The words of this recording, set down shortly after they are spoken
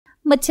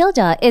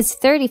Matilda is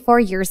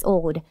 34 years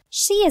old.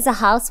 She is a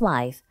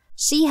housewife.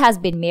 She has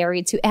been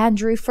married to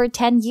Andrew for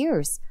 10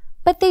 years,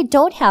 but they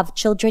don't have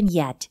children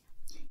yet.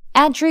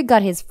 Andrew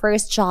got his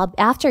first job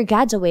after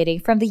graduating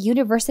from the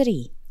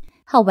university.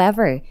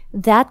 However,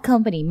 that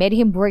company made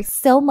him work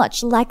so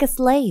much like a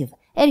slave,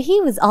 and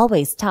he was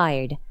always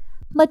tired.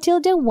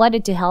 Matilda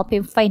wanted to help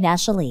him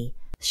financially.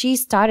 She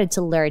started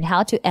to learn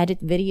how to edit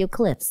video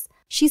clips.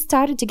 She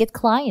started to get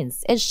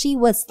clients, and she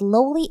was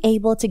slowly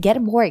able to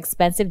get more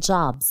expensive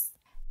jobs.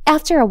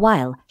 After a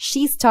while,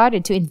 she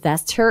started to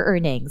invest her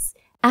earnings.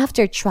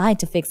 After trying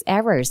to fix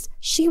errors,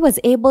 she was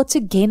able to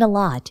gain a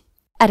lot.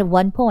 At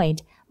one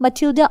point,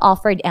 Matilda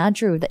offered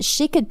Andrew that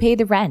she could pay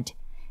the rent.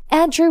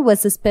 Andrew was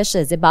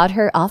suspicious about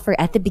her offer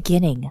at the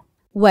beginning.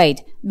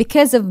 Wait,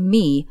 because of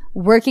me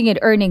working and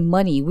earning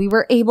money, we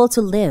were able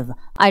to live.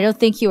 I don't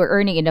think you are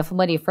earning enough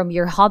money from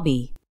your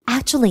hobby.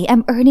 Actually,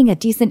 I'm earning a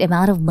decent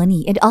amount of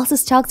money and also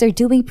stocks are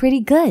doing pretty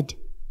good.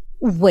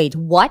 Wait,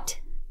 what?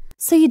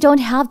 So you don't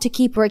have to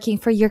keep working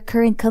for your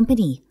current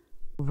company.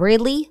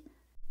 Really?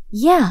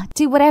 Yeah,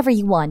 do whatever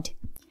you want.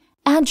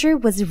 Andrew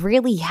was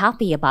really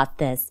happy about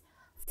this.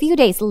 Few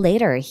days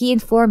later, he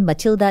informed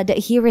Matilda that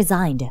he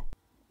resigned.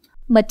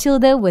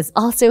 Matilda was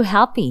also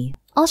happy.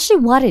 All she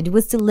wanted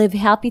was to live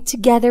happy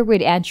together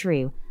with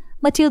Andrew.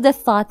 Matilda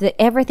thought that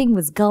everything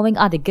was going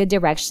on the good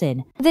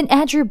direction. Then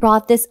Andrew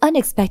brought this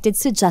unexpected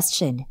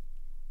suggestion.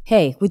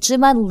 Hey, would you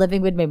mind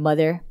living with my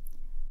mother?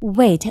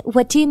 Wait,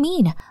 what do you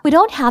mean? We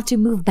don't have to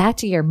move back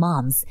to your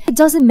mom's. It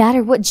doesn't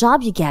matter what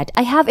job you get.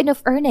 I have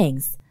enough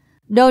earnings.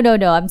 No,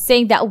 I'm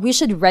saying that we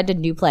should rent a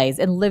new place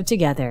and live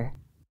together.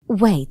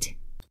 Wait.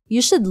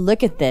 You should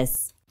look at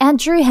this.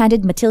 Andrew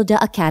handed Matilda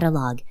a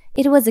catalog.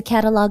 It was a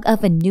catalog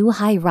of a new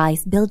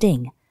high-rise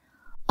building.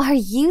 Are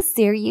you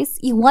serious?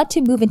 You want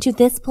to move into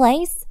this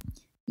place?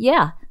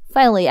 Yeah,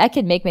 finally I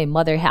can make my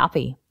mother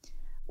happy.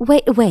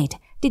 Wait,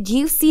 did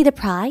you see the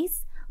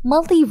price?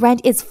 Monthly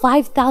rent is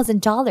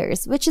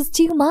 $5,000, which is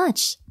too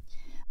much.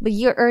 But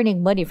you're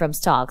earning money from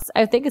stocks.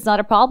 I think it's not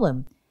a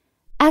problem.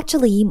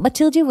 Actually,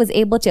 Matilda was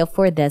able to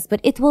afford this, but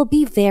it will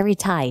be very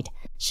tight.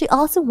 She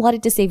also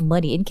wanted to save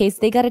money in case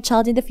they got a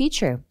child in the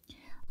future.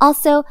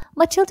 Also,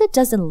 Matilda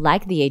doesn't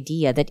like the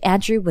idea that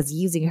Andrew was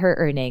using her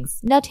earnings,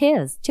 not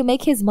his, to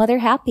make his mother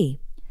happy.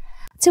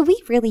 Do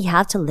we really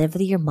have to live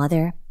with your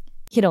mother?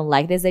 You don't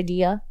like this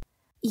idea?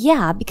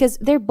 Yeah, because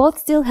they're both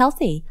still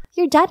healthy.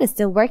 Your dad is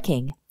still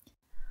working.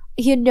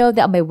 You know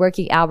that my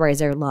working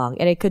hours are long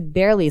and I could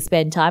barely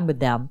spend time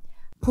with them.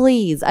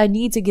 Please, I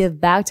need to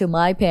give back to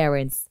my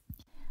parents.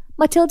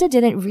 Matilda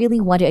didn't really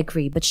want to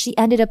agree, but she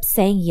ended up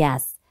saying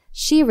yes.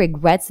 She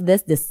regrets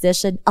this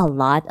decision a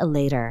lot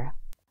later.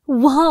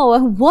 Wow,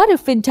 what a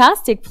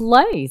fantastic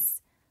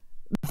place!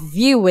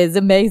 View is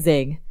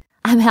amazing.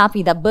 I'm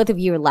happy that both of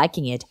you are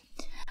liking it.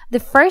 The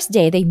first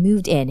day they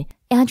moved in,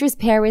 Andrew's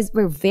parents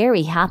were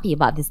very happy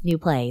about this new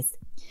place.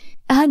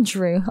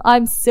 Andrew,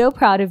 I'm so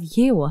proud of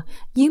you.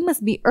 You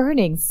must be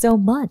earning so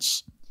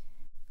much.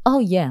 Oh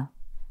yeah.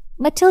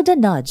 Matilda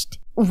nudged.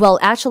 Well,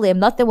 actually, I'm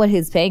not the one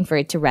who's paying for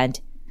it to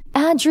rent.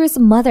 Andrew's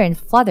mother and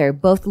father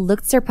both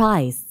looked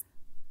surprised.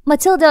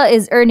 Matilda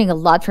is earning a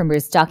lot from her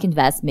stock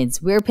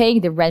investments. We're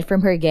paying the rent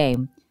from her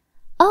game.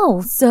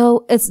 Oh,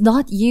 so it's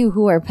not you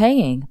who are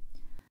paying.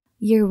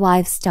 Your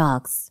wife's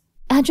stocks.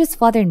 Andrew's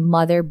father and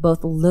mother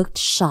both looked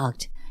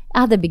shocked.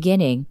 At the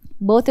beginning,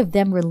 both of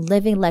them were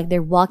living like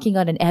they're walking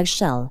on an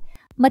eggshell.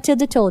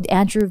 Matilda told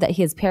Andrew that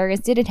his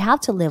parents didn't have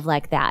to live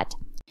like that.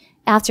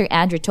 After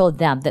Andrew told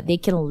them that they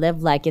can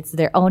live like it's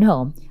their own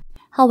home.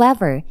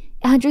 However,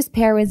 Andrew's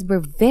parents were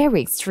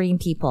very extreme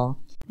people.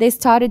 They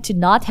started to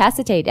not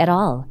hesitate at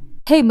all.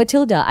 Hey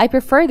Matilda, I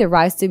prefer the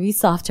rice to be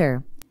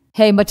softer.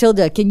 Hey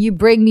Matilda, can you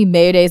bring me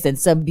mayonnaise and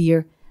some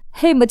beer?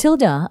 Hey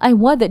Matilda, I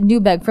want that new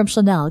bag from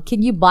Chanel.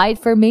 Can you buy it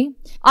for me?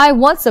 I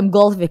want some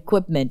golf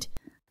equipment.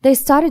 They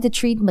started to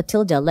treat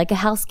Matilda like a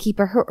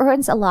housekeeper who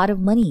earns a lot of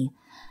money.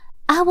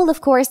 I will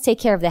of course take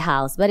care of the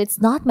house, but it's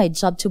not my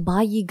job to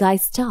buy you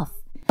guys stuff.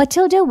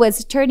 Matilda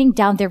was turning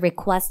down their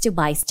request to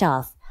buy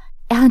stuff.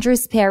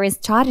 Andrew's parents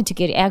started to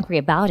get angry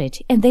about it,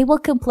 and they will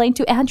complain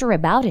to Andrew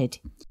about it.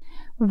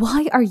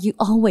 Why are you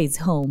always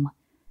home?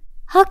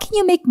 How can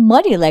you make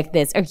money like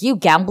this? Are you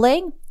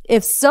gambling?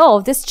 If so,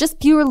 this is just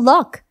pure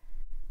luck.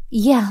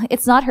 Yeah,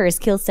 it's not her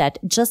skill set,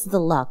 just the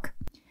luck.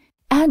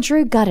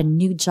 Andrew got a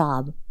new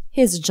job.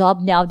 His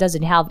job now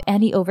doesn't have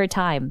any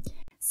overtime.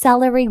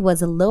 Salary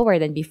was lower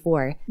than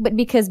before, but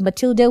because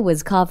Matilda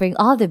was covering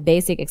all the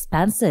basic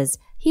expenses,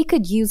 he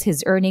could use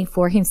his earning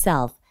for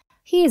himself.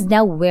 He is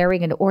now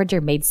wearing an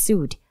order-made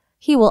suit.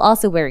 He will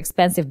also wear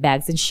expensive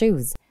bags and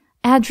shoes.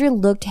 Andrew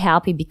looked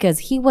happy because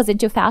he was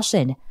into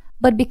fashion,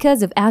 but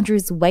because of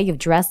Andrew's way of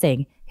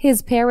dressing,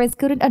 his parents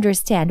couldn't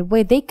understand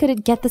why they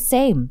couldn't get the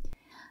same.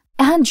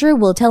 Andrew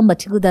will tell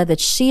Matilda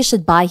that she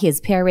should buy his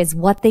parents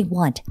what they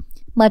want.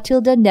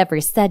 Matilda never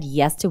said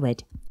yes to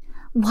it.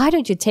 Why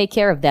don't you take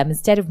care of them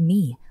instead of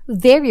me?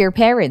 They're your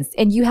parents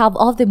and you have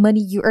all the money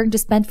you earn to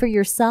spend for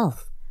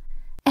yourself.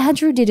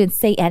 Andrew didn't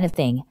say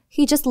anything.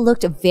 He just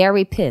looked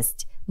very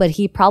pissed, but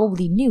he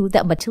probably knew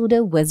that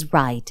Matilda was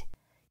right.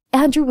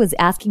 Andrew was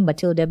asking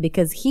Matilda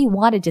because he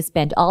wanted to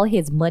spend all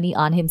his money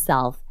on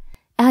himself.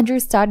 Andrew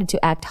started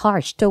to act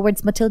harsh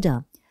towards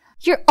Matilda.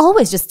 You're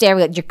always just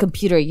staring at your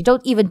computer. You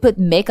don't even put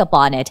makeup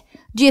on it.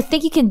 Do you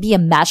think you can be a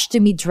match to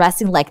me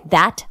dressing like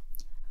that?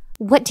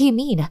 What do you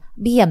mean,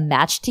 be a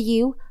match to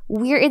you?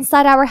 We're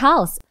inside our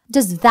house.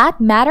 Does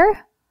that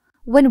matter?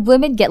 When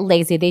women get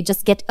lazy, they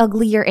just get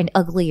uglier and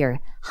uglier.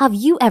 Have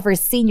you ever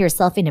seen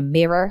yourself in a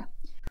mirror?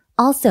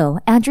 Also,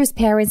 Andrew's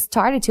parents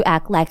started to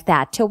act like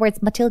that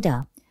towards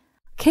Matilda.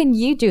 Can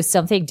you do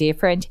something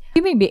different?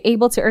 You may be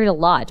able to earn a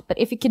lot, but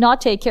if you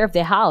cannot take care of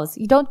the house,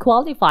 you don't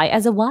qualify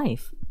as a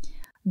wife.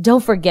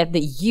 Don't forget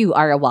that you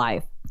are a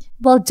wife.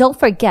 Well, don't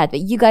forget that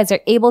you guys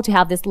are able to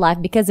have this life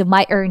because of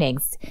my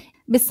earnings.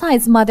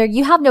 Besides, Mother,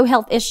 you have no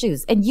health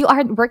issues and you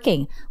aren't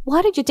working.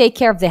 Why don't you take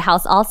care of the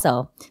house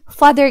also?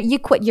 Father, you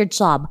quit your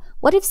job.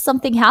 What if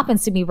something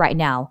happens to me right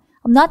now?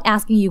 I'm not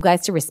asking you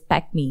guys to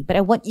respect me, but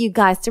I want you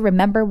guys to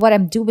remember what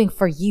I'm doing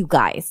for you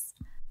guys.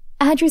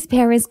 Andrew's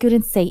parents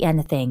couldn't say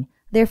anything.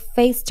 Their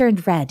face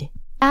turned red.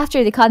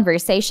 After the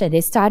conversation, they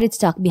started to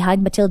talk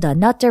behind Matilda,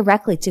 not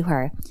directly to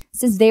her.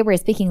 Since they were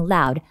speaking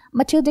loud,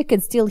 Matilda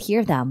could still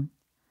hear them.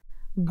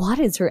 What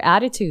is her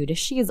attitude?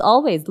 She is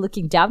always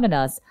looking down on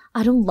us.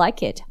 I don't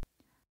like it.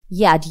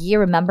 Yeah, do you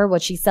remember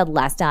what she said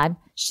last time?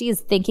 She is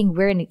thinking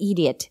we're an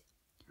idiot.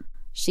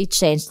 She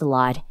changed a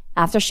lot.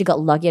 After she got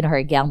lucky in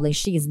her gambling,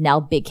 she is now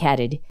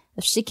big-headed.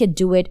 If she can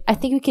do it, I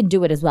think we can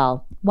do it as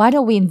well. Why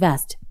don't we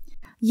invest?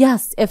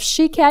 Yes, if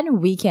she can,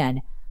 we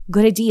can.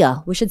 Good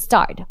idea. We should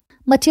start.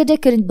 Matilda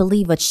couldn't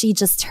believe what she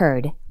just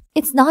heard.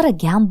 It's not a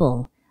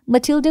gamble.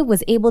 Matilda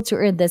was able to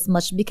earn this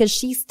much because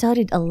she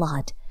studied a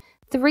lot.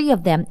 3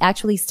 of them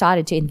actually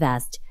started to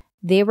invest.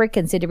 They were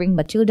considering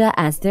Matilda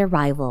as their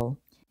rival.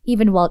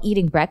 Even while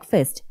eating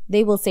breakfast,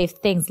 they will say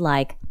things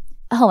like,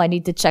 "Oh, I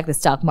need to check the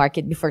stock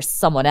market before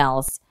someone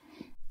else."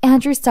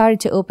 Andrew started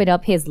to open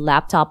up his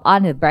laptop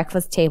on the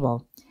breakfast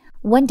table.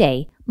 One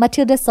day,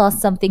 Matilda saw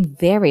something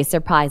very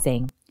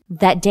surprising.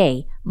 That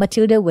day,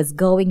 Matilda was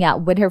going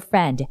out with her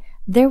friend.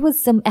 There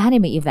was some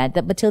anime event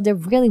that Matilda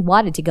really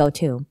wanted to go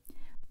to.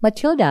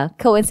 Matilda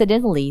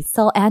coincidentally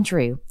saw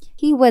Andrew.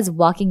 He was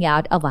walking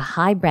out of a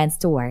high-brand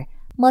store.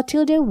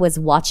 Matilda was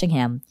watching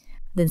him.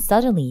 Then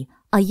suddenly,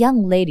 a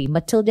young lady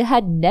Matilda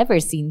had never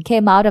seen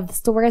came out of the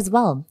store as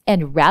well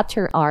and wrapped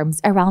her arms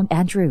around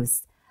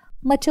Andrew's.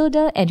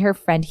 Matilda and her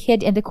friend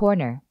hid in the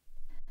corner.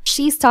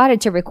 She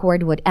started to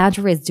record what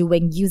Andrew is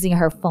doing using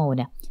her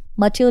phone.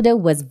 Matilda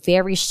was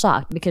very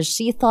shocked because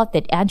she thought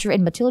that Andrew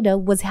and Matilda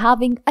was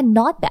having a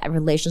not bad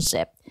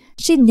relationship.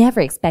 She never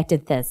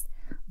expected this.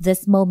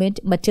 This moment,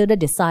 Matilda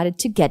decided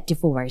to get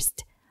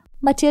divorced.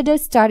 Matilda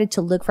started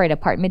to look for an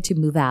apartment to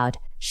move out.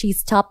 She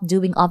stopped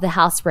doing all the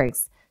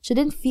houseworks. She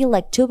didn't feel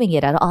like doing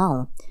it at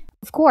all.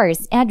 Of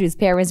course, Andrew's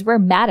parents were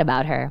mad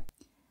about her.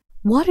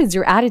 What is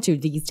your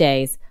attitude these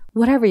days?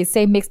 Whatever you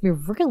say makes me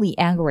really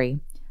angry.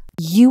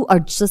 You are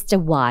just a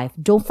wife.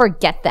 Don't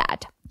forget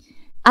that.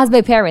 As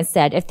my parents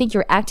said, I think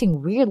you're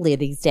acting weirdly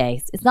these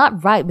days. It's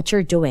not right what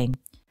you're doing.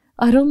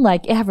 I don't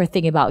like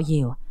everything about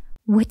you.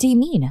 What do you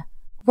mean?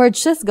 We're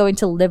just going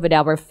to live with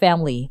our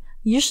family.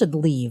 You should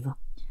leave.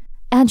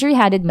 Andrew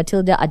handed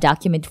Matilda a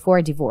document for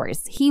a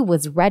divorce. He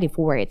was ready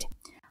for it.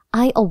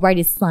 I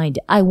already signed.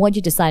 I want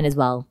you to sign as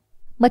well.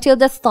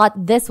 Matilda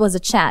thought this was a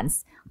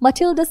chance.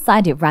 Matilda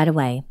signed it right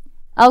away.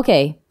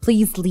 Okay,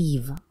 please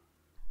leave.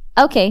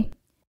 Okay.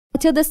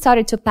 Matilda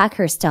started to pack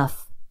her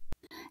stuff.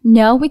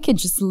 Now we can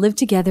just live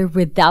together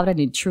without an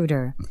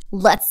intruder.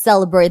 Let's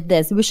celebrate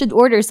this. We should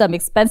order some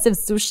expensive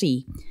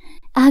sushi.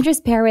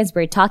 Andrew's parents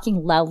were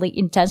talking loudly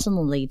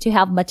intentionally to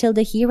have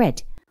Matilda hear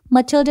it.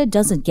 Matilda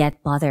doesn't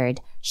get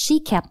bothered. She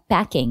kept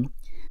packing.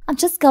 I'm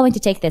just going to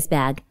take this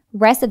bag.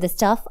 Rest of the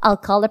stuff, I'll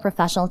call a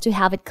professional to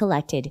have it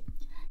collected.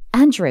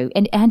 Andrew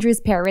and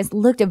Andrew's parents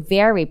looked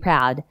very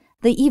proud.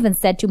 They even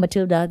said to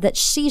Matilda that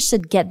she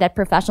should get that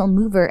professional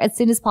mover as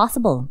soon as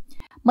possible.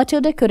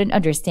 Matilda couldn't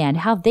understand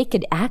how they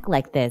could act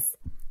like this.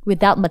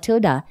 Without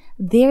Matilda,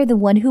 they're the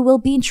one who will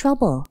be in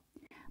trouble.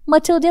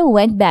 Matilda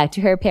went back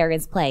to her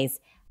parents' place.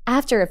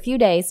 After a few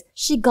days,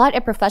 she got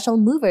a professional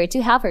mover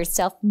to have her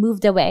stuff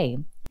moved away.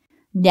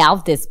 Now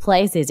this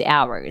place is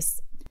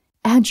ours.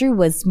 Andrew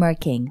was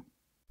smirking.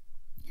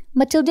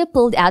 Matilda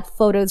pulled out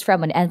photos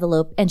from an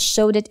envelope and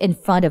showed it in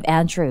front of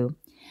Andrew.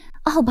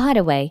 Oh, by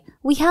the way,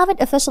 we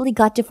haven't officially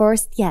got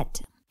divorced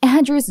yet.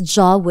 Andrew's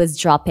jaw was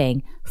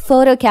dropping,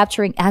 photo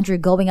capturing Andrew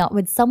going out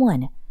with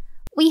someone.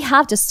 We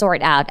have to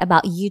sort out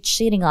about you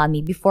cheating on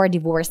me before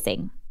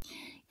divorcing.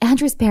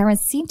 Andrew's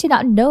parents seemed to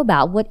not know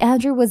about what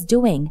Andrew was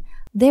doing.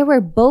 They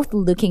were both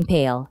looking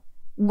pale.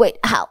 Wait,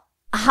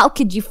 how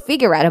could you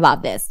figure out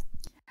about this?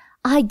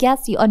 I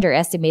guess you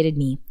underestimated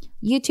me.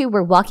 You two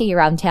were walking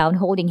around town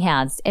holding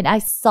hands, and I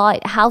saw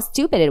it how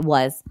stupid it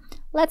was.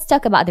 Let's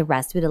talk about the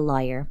rest with a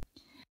lawyer.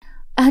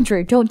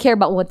 Andrew, don't care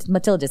about what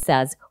Matilda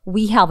says.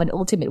 We have an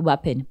ultimate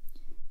weapon.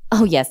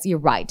 Oh yes, you're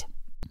right.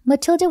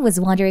 Matilda was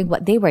wondering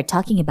what they were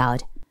talking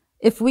about.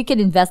 If we could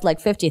invest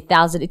like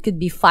 $50,000, it could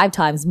be 5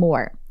 times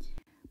more.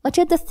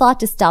 Matilda thought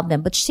to stop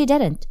them, but she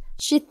didn't.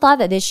 She thought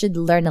that they should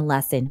learn a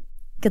lesson.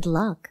 Good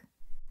luck.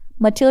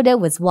 Matilda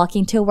was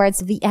walking towards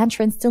the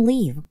entrance to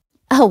leave.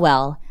 Oh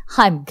well,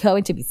 I'm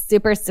going to be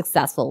super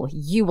successful,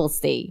 you will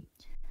see.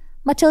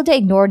 Matilda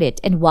ignored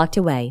it and walked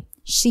away.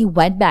 She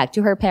went back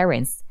to her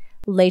parents.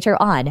 Later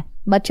on,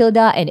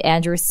 Matilda and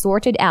Andrew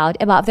sorted out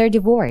about their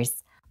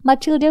divorce.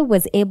 Matilda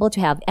was able to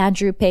have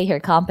Andrew pay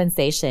her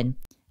compensation.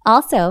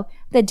 Also,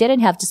 they didn't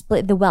have to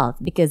split the wealth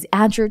because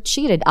Andrew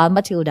cheated on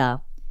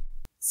Matilda.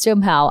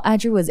 Somehow,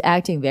 Andrew was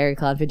acting very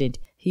confident.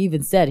 He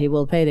even said he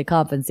will pay the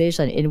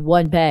compensation in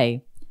one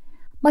pay.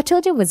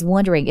 Matilda was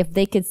wondering if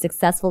they could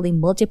successfully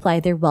multiply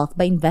their wealth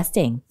by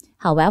investing.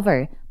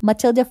 However,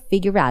 Matilda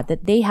figured out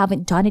that they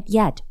haven't done it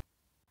yet.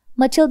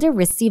 Matilda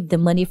received the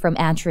money from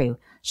Andrew.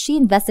 She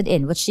invested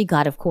in what she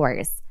got, of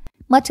course.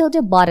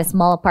 Matilda bought a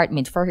small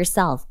apartment for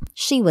herself.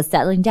 She was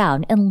settling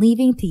down and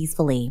living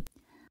peacefully.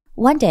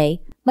 One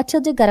day,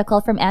 Matilda got a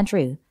call from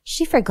Andrew.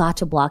 She forgot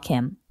to block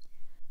him.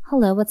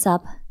 Hello, what's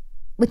up?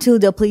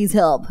 Matilda, please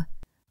help.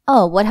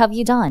 Oh, what have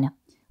you done?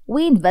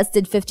 We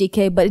invested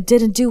 50K, but it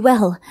didn't do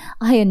well.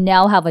 I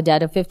now have a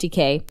debt of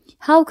 50K.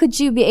 How could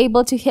you be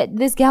able to hit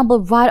this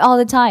gamble right all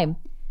the time?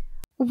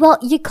 Well,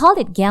 you called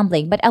it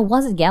gambling, but I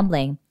wasn't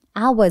gambling.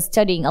 I was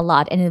studying a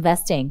lot and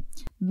investing.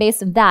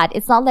 Based on that,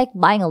 it's not like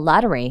buying a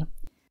lottery.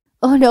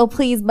 Oh no,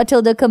 please,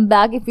 Matilda, come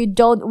back. If you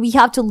don't, we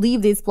have to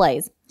leave this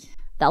place.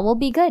 That will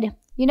be good.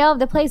 You know,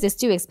 the place is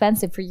too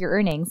expensive for your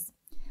earnings.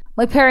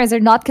 My parents are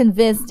not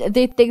convinced.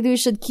 They think we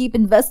should keep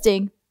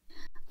investing.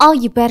 Oh,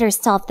 you better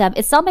stop them.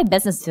 It's not my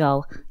business,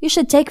 though. You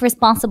should take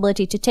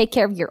responsibility to take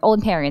care of your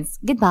own parents.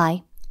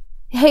 Goodbye.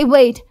 Hey,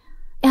 wait.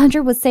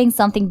 Andrew was saying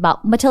something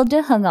about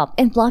Matilda hung up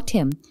and blocked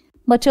him.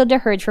 Matilda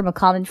heard from a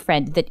common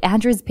friend that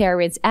Andrew's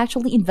parents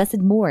actually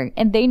invested more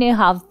and they now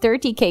have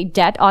 30K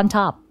debt on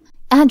top.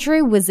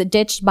 Andrew was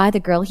ditched by the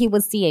girl he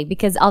was seeing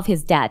because of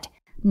his debt.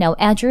 Now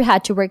Andrew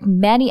had to work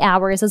many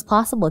hours as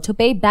possible to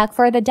pay back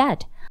for the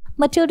debt.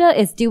 Matilda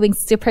is doing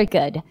super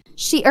good.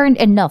 She earned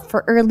enough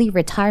for early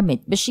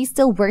retirement, but she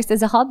still works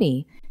as a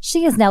hobby.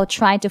 She is now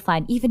trying to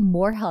find even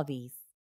more hobbies.